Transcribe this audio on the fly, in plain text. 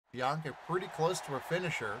Bianca pretty close to a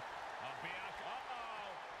finisher.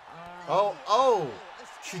 Oh,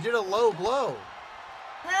 she did a low blow.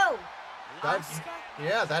 Who? That's Asuka?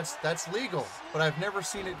 yeah, that's legal, but I've never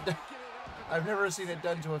seen it. I've never seen it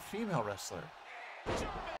done to a female wrestler.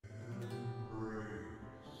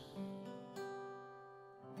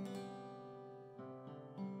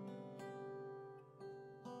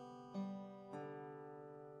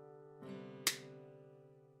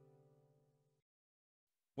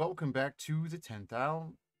 Welcome back to the 10th Hour.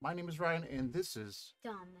 My name is Ryan, and this is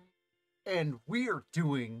and we are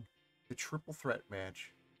doing the triple threat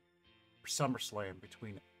match for SummerSlam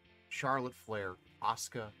between Charlotte Flair,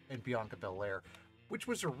 Asuka, and Bianca Belair, which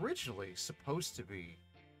was originally supposed to be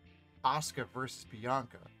Asuka versus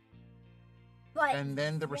Bianca. But And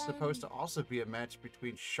then there was supposed to also be a match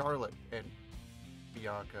between Charlotte and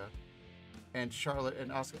Bianca, and Charlotte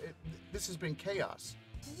and Asuka. This has been chaos.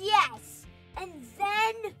 Yes! And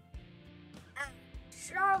then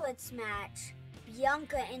Charlotte's match,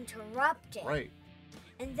 Bianca interrupted. Right.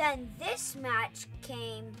 And then this match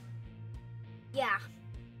came,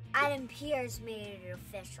 Adam Pearce made it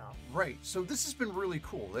official. Right. So this has been really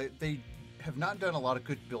cool. They have not done a lot of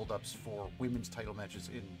good build-ups for women's title matches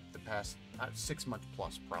in the past 6 months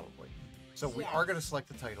plus, probably. So we are going to select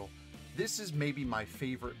the title. This is maybe my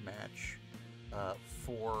favorite match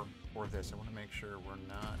for this. I want to make sure we're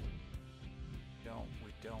not.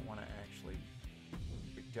 We don't want to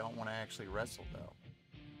actually wrestle though.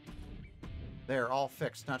 They're all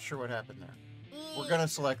fixed. Not sure what happened there. We're gonna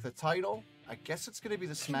select the title. I guess it's gonna be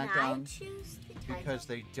the SmackDown. Can I choose the title? Because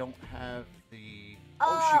they don't have the.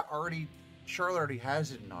 Oh, Charlotte already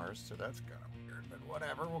has it in ours, so that's kind of weird. But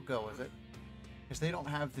whatever, we'll go with it. Because they don't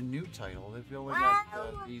have the new title. They've only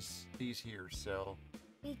got these here. So.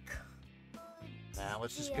 We could. Now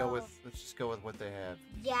let's just go with what they have.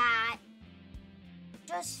 Yeah.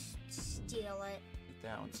 Just steal it. Get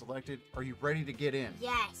that one selected. Are you ready to get in?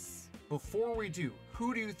 Yes. Before we do,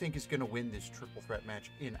 who do you think is going to win this triple threat match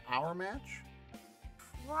in our match?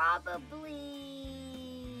 Probably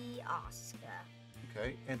Asuka.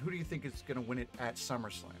 Okay, and who do you think is going to win it at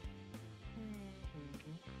SummerSlam?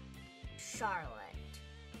 Charlotte.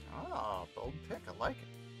 Ah, bold pick. I like it.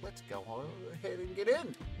 Let's go ahead and get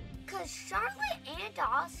in. Because Charlotte and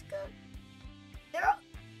Asuka, they're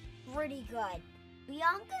pretty good.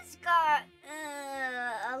 Bianca's got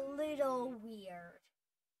a little weird.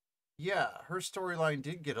 Yeah, her storyline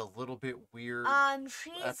did get a little bit weird.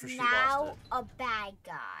 She's now a bad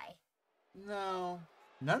guy. No,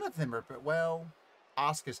 none of them are. But well,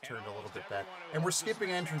 Asuka's turned a little bit bad, and we're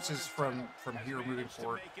skipping entrances from here moving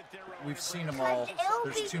forward. We've seen them all.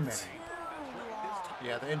 There's too many.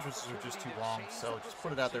 Yeah, the entrances are just too long. So just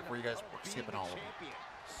put it out there for you guys. We're skipping all of them.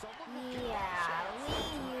 Yeah, we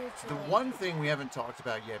usually. The one thing we haven't talked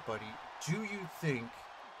about yet, buddy. Do you think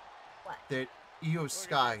that Io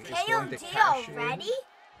Sky is going to cash in?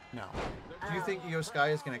 No. Do you think Io Sky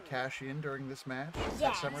is going to cash in during this match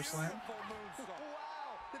at SummerSlam?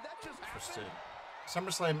 Interesting.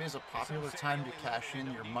 SummerSlam is a popular time to cash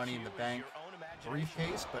in your Money in the Bank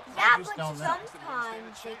briefcase, but I just don't know.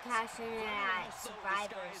 Sometimes they cash in at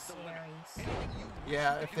Survivor Series.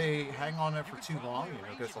 Yeah, if they hang on it for too long,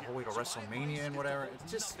 it goes the whole way to WrestleMania and whatever.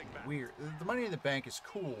 It's just weird. The Money in the Bank is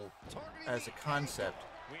cool as a concept.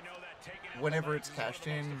 Whenever it's cashed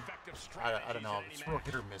in, I don't know. It's real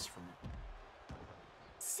hit or miss for me.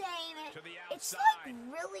 Same. It's like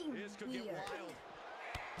really weird.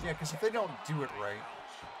 Yeah, because if they don't do it right,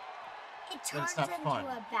 it then turns it's not into fun.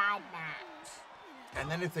 a bad match. And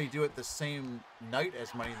then if they do it the same night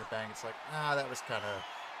as Money in the Bank, it's like, that was kind of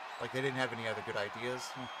like they didn't have any other good ideas.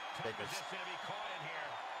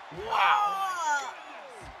 Wow!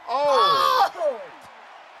 Oh,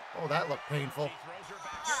 that looked painful.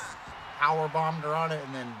 Power bombed her on it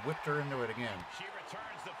and then whipped her into it again.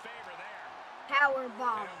 Power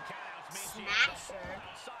bomb. Smasher.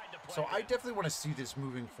 So I definitely want to see this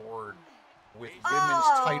moving forward with women's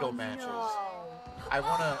title matches. No. I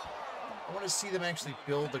want to see them actually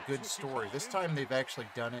build a good story. This time they've actually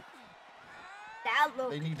done it.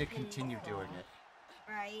 They need to continue doing it.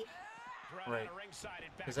 Right. Right.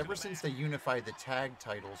 Because ever since they unified the tag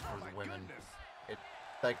titles for the women,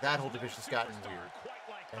 that whole division's gotten weird.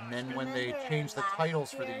 And then when they changed the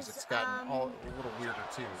titles for these, it's gotten a little weirder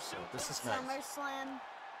too. So this is nice. SummerSlam,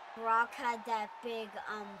 Brock had that big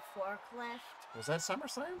forklift. Was that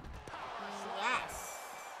SummerSlam? Yes.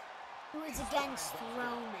 It was against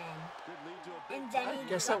Roman. And then I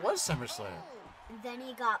guess that was SummerSlam. And then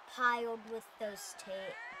he got piled with those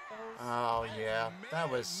tables. Oh yeah, that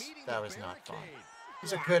was not fun. It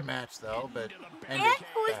was a good match though, but and it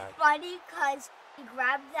was funny because He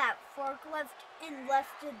grabbed that forklift and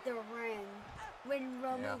left the ring when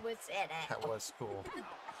Roman was in it. That was cool.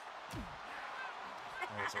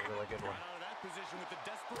 That was a really good one.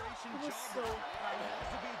 It was so funny.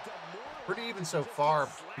 Pretty even so far.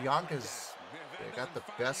 Bianca's got the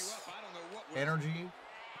best energy,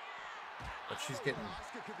 but she's getting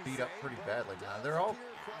beat up pretty badly now. They're all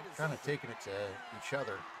kind of taking it to each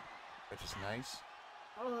other, which is nice.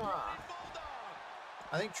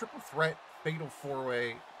 I think triple threat, fatal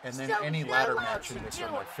four-way, and then any ladder match in this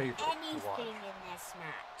are my favorite to watch. Anything in this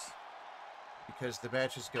match. Because the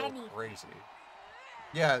matches go crazy.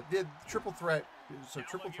 Yeah, the triple threat, so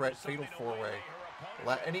triple threat, fatal four-way,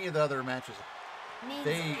 any of the other matches,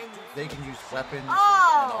 they can use weapons and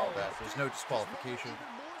all that. There's no disqualification.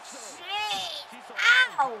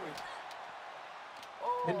 Ow!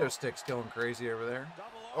 Kendo stick's going crazy over there.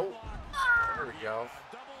 Oh, there we go.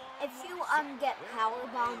 If you get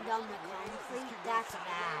powerbombed on the concrete, that's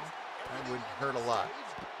bad. That would hurt a lot.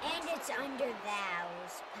 And it's under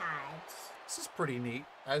those pads. This is pretty neat.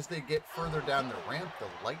 As they get further down the ramp, the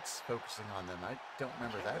light's focusing on them. I don't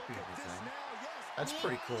remember that being a thing. That's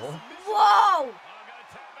pretty cool. Whoa!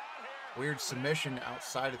 Weird submission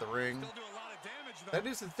outside of the ring. That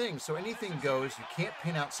is the thing. So anything goes. You can't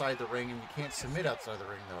pin outside the ring, and you can't submit outside the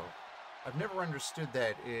ring, though. I've never understood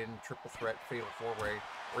that in triple threat, fatal four-way,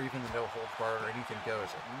 or even the no hold bar or anything goes.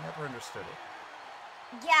 I've never understood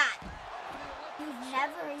it. Yeah. You've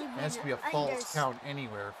never even It has to be a false count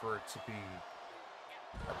anywhere for it to be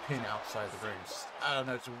a pin outside the ring. I don't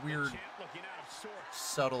know. It's a weird,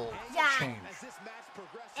 subtle change.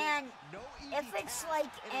 And if it's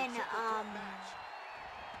like an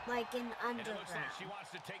underground,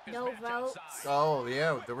 no votes. Oh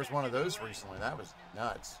yeah, there was one of those recently. That was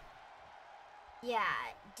nuts. Yeah,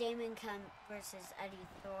 Damon Kemp versus Eddie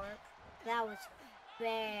Thorpe. That was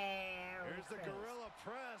very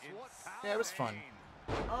crazy. Yeah, it was fun.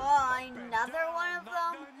 Oh, another one of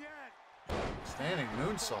them? Standing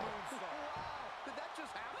moonsault.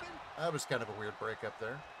 That was kind of a weird breakup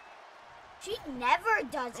there. She never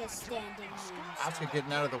does a standing moonsault. Asuka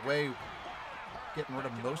getting out of the way, getting rid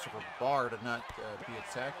of most of her bar to not be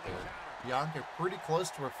attacked there. Bianca pretty close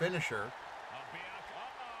to her finisher.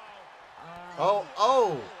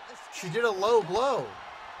 Oh! She did a low blow.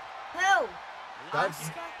 Who?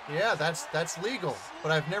 Yeah, that's legal,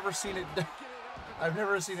 but I've never seen it. I've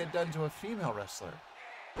never seen it done to a female wrestler.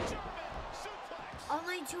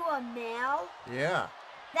 Only to a male? Yeah.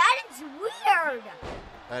 That is weird.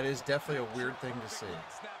 That is definitely a weird thing to see.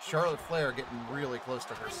 Charlotte Flair getting really close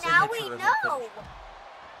to her But signature. now we know.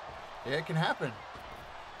 Yeah, it can happen.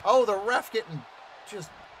 Oh, the ref getting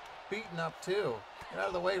just beaten up too. Get out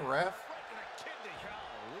of the way, ref.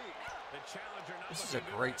 This is a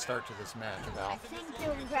great start to this match, Val. I think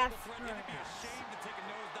the ref.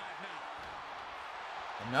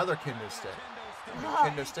 Another kendo stick.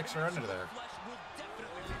 Kendo sticks are under there.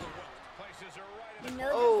 You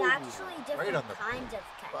know, there's actually different kinds of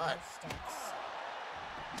kendo sticks.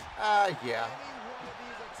 Yeah.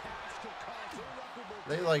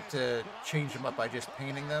 They like to change them up by just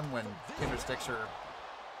painting them when kendo sticks are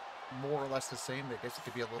more or less the same. I guess it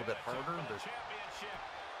could be a little bit harder, but...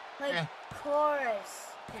 Like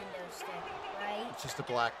chorus kendo stick, right? It's just a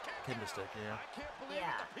black kendo stick, yeah.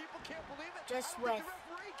 Yeah. Just with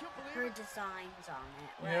her designs on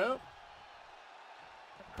it, right? Yep.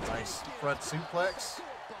 Nice front suplex.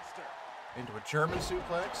 Into a German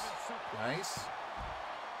suplex. Nice.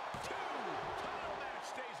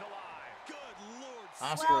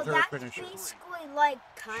 Asuka with her finisher. Basically like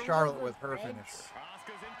kind Charlotte of with her bridge. finisher.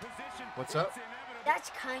 What's up?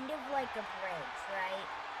 That's kind of like a bridge, right?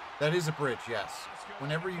 That is a bridge, yes.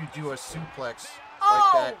 Whenever you do a suplex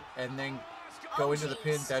like that and then go into the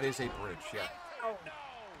pin, that is a bridge, yeah. Oh.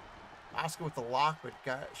 Asuka with the lock, but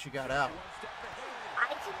she got out.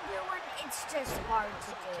 I can do it, it's just hard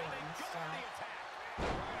to do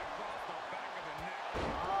and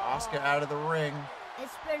Asuka out of the ring.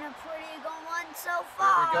 It's been a pretty good one so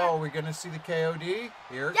far. Here we go. We're going to see the KOD.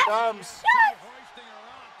 Here it comes. Yes!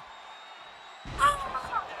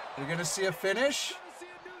 You're going to see a finish?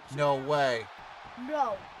 No way.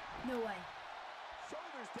 No way.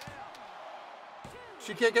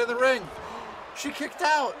 She can't get in the ring. She kicked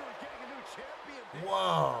out.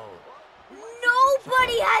 Whoa.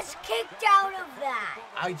 Nobody has kicked out of that.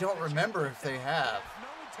 I don't remember if they have.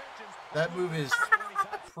 That move is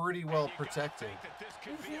pretty well protected.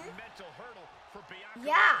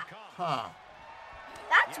 Yeah. Huh.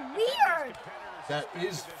 That's weird. That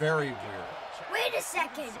is very weird. Wait a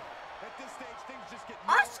second.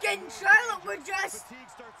 Asuka and Charlotte were just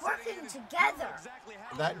working together.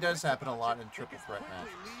 That does happen a lot in triple threat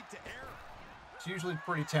matches. It's usually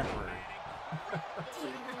pretty temporary.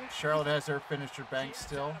 Charlotte has her finisher bank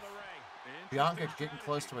still. Bianca getting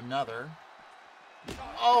close to another.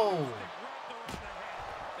 Oh!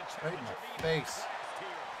 Right in the face.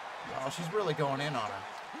 Oh, she's really going in on her.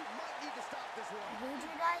 Who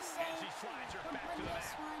did I say would win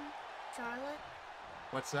this one? Charlotte?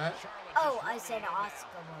 What's that? Oh, I said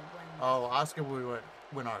Asuka would win. Oh, Asuka would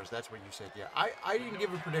win ours. That's what you said. Yeah, I didn't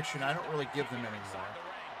give a prediction. I don't really give them anymore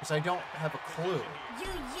because I don't have a clue.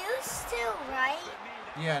 You used to, right?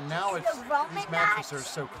 Yeah, now it's these matches are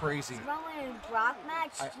so crazy. Roman and Brock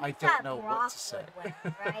match. I don't know Brock what to say. Win,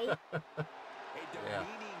 right? Yeah.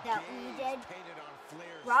 That we did.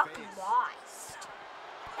 Brock lost.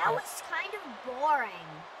 That was kind of boring,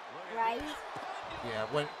 right? Yeah,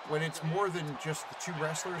 when it's more than just the two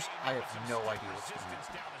wrestlers, I have no idea what's going to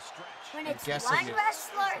happen. When it's one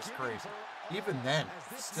wrestler, it's crazy. Even then,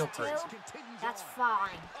 it's still crazy. That's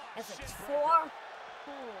fine. If it's four,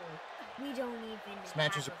 we don't even. This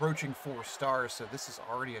match is approaching 4 stars, so this is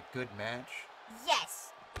already a good match.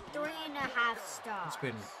 Yes, 3.5 stars. It's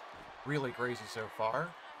been really crazy so far.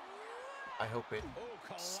 I hope it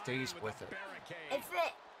stays with it. If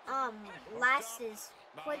it lasts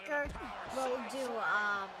quicker, we'll do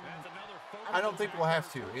I don't think we'll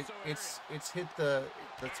have to. It's hit the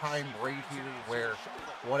time right here where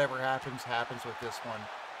whatever happens with this one.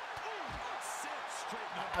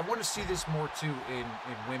 I want to see this more too in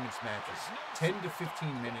women's matches. 10 to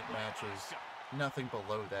 15 minute matches, nothing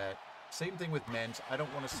below that. Same thing with men's. I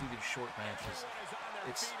don't want to see these short matches.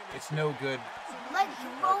 It's no good. Like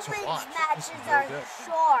Roman's matches are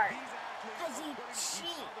short because he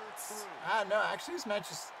cheats. No, actually his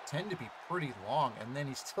matches tend to be pretty long, and then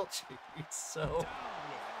he still cheats. So,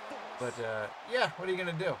 but yeah, what are you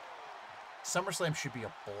gonna do? SummerSlam should be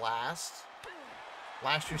a blast.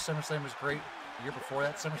 Last year's SummerSlam was great. The year before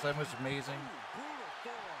that, SummerSlam was amazing.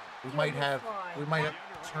 We might have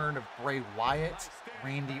turn of Bray Wyatt,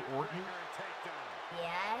 Randy Orton.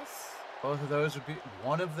 Yes. Both of those would be,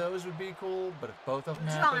 one of those would be cool, but if both of them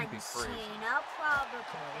happen, it'd be crazy. John Cena, probably.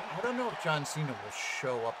 I don't know if John Cena will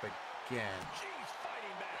show up again.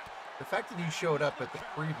 The fact that he showed up at the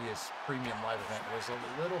previous premium live event was a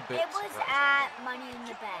little bit. It was surprising. at Money in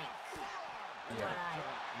the Bank. Yeah,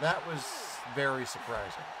 that was very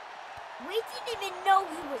surprising. We didn't even know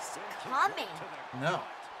he was coming. No.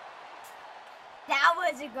 That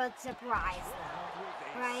was a good surprise,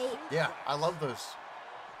 though, right? Yeah, I love those.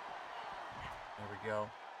 There we go.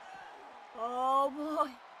 Oh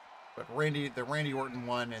boy. But the Randy Orton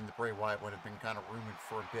one and the Bray Wyatt one have been kind of rumored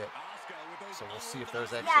for a bit. So we'll see if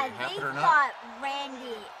those actually happen or not. Yeah, they thought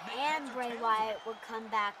Randy and Bray Wyatt would come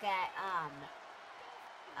back at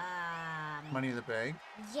Money in the Bank.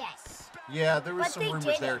 Yes. Yeah, there was some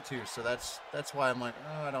rumors there too. So that's why I'm like,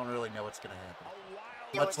 oh, I don't really know what's gonna happen.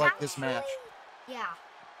 Much like this match. Yeah.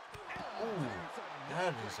 Ooh,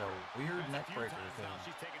 that is a weird neck breaker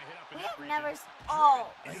thing. We have never. Oh.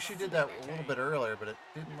 I think she did that a little bit earlier, but it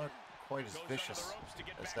didn't look quite as vicious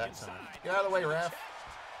as that time. Get out of the way, ref.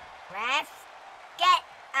 Ref, get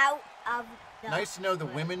out of the Nice to know the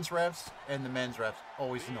women's refs and the men's refs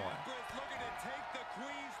always annoying.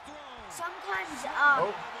 Sometimes,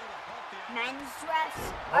 men's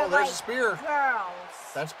refs are there's like a spear.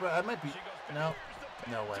 Girls. That might be, no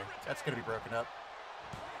way. That's gonna be broken up.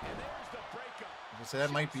 So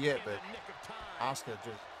that might be it, but Asuka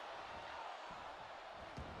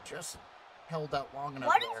just held out long enough.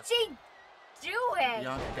 What is she doing?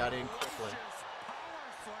 Bianca got in quickly.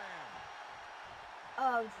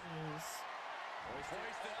 Oh jeez.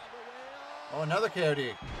 Oh, another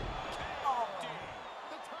KOD. Oh.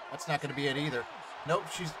 That's not going to be it either. Nope,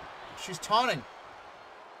 she's taunting.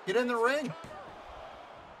 Get in the ring.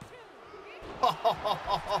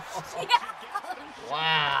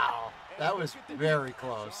 Wow, that was very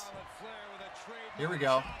close. Here we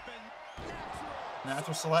go.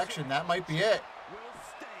 Natural selection. That might be it.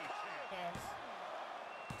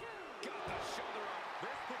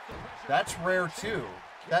 That's rare too.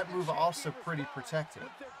 That move also pretty protected.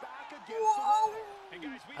 Whoa.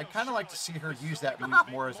 I'd kind of like to see her use that move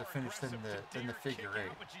more as a finish than the figure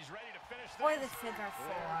 8. Or the figure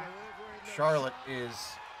 4. Charlotte is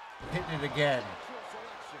hitting it again.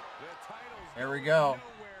 There we go.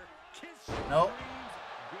 Nope.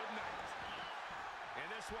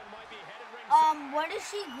 What is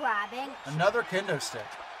she grabbing? Another kendo stick.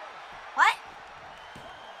 What?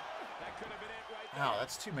 Wow,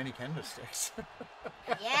 that's too many kendo sticks.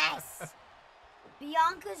 Yes.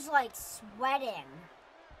 Bianca's like sweating.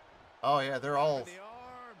 Oh, yeah, they're all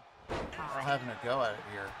having a go at it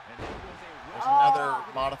here. There's another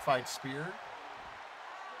modified spear.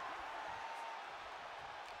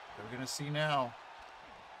 We're going to see now.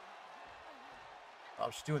 Oh,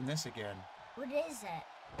 she's doing this again. What is it?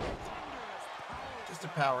 Just a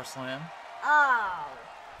power slam. Oh.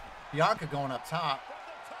 Bianca going up top.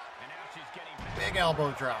 Big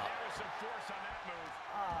elbow drop.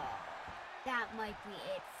 Oh. That might be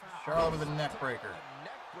it for Charlotte with a neck breaker.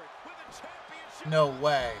 No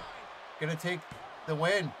way. Gonna take the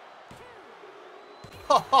win.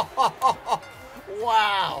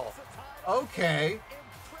 Wow. Okay.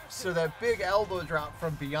 So that big elbow drop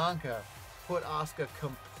from Bianca put Asuka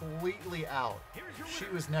completely out. She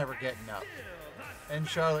was never getting up. And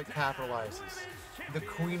Charlotte capitalizes. The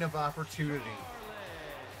Queen of Opportunity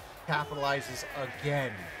capitalizes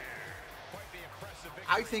again.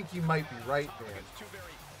 I think you might be right there.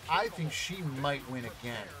 I think she might win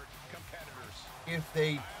again. If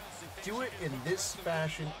they do it in this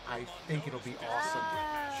fashion, I think it'll be awesome.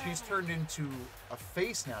 She's turned into a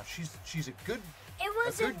face now. She's a good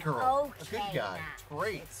girl, a good guy. It's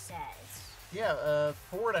great. It says. Yeah,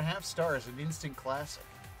 4.5 stars, an instant classic.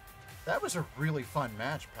 That was a really fun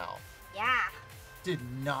match, pal. Yeah. Did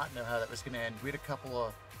not know how that was going to end. We had a couple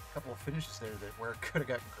of finishes there where it could have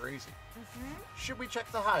gotten crazy. Should we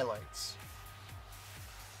check the highlights?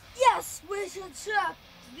 Yes, we should check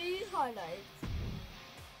the highlights.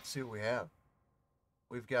 Let's see what we have.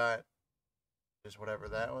 We've got just whatever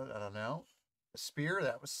that was. I don't know. A spear,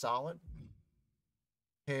 that was solid.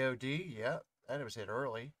 KOD, yeah, that was hit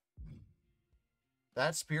early.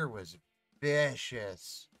 That spear was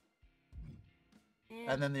vicious.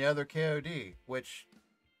 And then the other KOD, which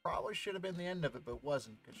probably should have been the end of it, but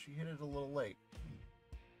wasn't because she hit it a little late.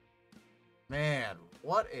 Man,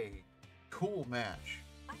 what a cool match.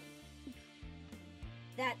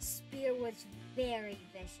 That spear was very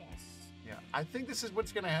vicious. Yeah, I think this is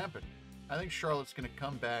what's going to happen. I think Charlotte's going to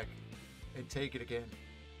come back and take it again.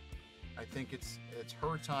 I think it's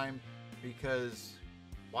her time because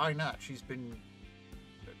why not? She's been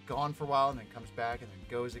gone for a while and then comes back and then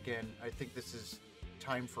goes again. I think this is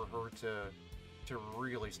time for her to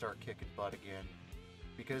really start kicking butt again,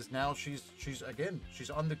 because now she's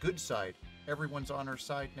on the good side. Everyone's on her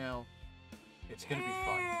side now. It's gonna be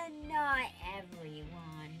fun. Not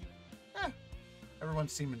everyone. Everyone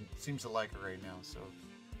seems to like her right now, so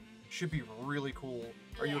should be really cool.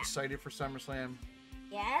 Are you excited for SummerSlam?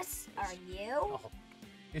 Yes. Are you? Oh,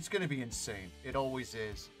 it's gonna be insane. It always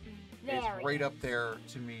is. Very. It's right up there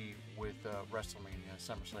to me with WrestleMania.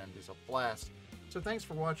 SummerSlam is a blast. So thanks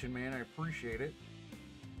for watching, man. I appreciate it.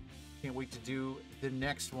 Can't wait to do the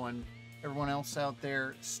next one. Everyone else out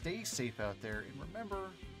there, stay safe out there. And remember,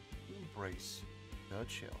 embrace the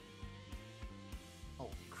chill. Oh,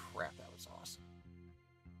 crap. That was awesome.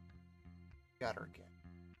 Got her again.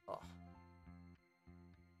 Oh.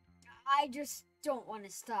 I just don't want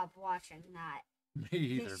to stop watching that. Me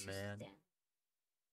either, man.